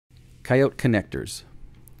Coyote connectors.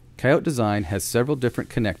 Coyote design has several different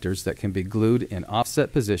connectors that can be glued in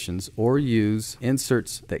offset positions or use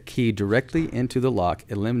inserts that key directly into the lock,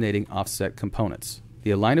 eliminating offset components.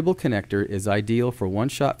 The alignable connector is ideal for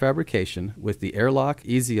one-shot fabrication with the airlock,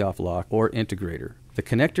 easy-off lock, or integrator. The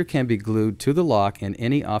connector can be glued to the lock in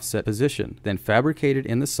any offset position, then fabricated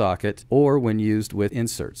in the socket, or when used with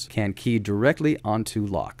inserts, can key directly onto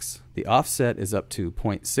locks. The offset is up to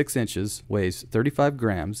 0.6 inches, weighs 35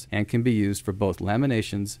 grams, and can be used for both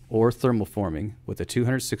laminations or thermal forming with a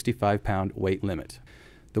 265-pound weight limit.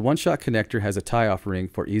 The one-shot connector has a tie-off ring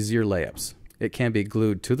for easier layups. It can be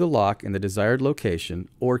glued to the lock in the desired location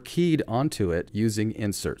or keyed onto it using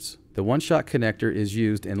inserts. The one-shot connector is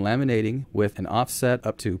used in laminating with an offset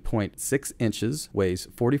up to 0.6 inches, weighs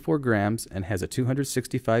 44 grams, and has a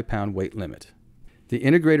 265-pound weight limit. The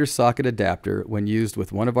integrator socket adapter, when used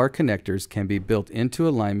with one of our connectors, can be built into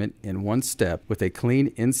alignment in one step with a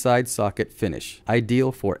clean inside socket finish,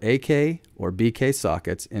 ideal for AK or BK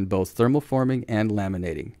sockets in both thermal forming and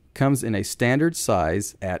laminating. Comes in a standard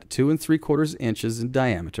size at 2 3/4 inches in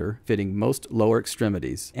diameter, fitting most lower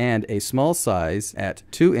extremities, and a small size at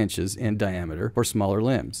 2 inches in diameter for smaller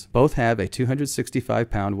limbs. Both have a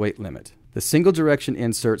 265-pound weight limit. The single direction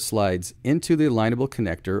insert slides into the alignable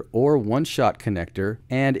connector or one-shot connector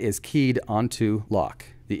and is keyed onto lock.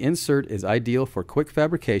 The insert is ideal for quick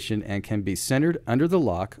fabrication and can be centered under the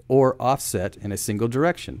lock or offset in a single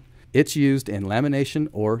direction. It's used in lamination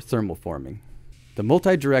or thermal forming. The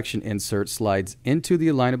multi-direction insert slides into the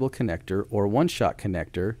alignable connector or one-shot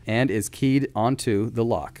connector and is keyed onto the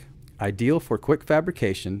lock. Ideal for quick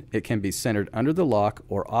fabrication, it can be centered under the lock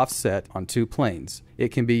or offset on two planes. It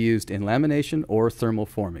can be used in lamination or thermal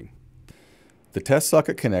forming. The test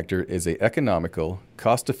socket connector is an economical,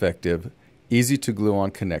 cost-effective,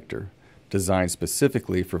 easy-to-glue-on connector designed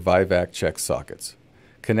specifically for Vivac check sockets.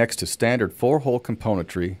 Connects to standard 4-hole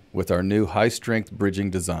componentry with our new high-strength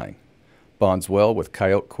bridging design. Bonds well with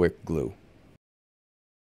Coyote Quick Glue.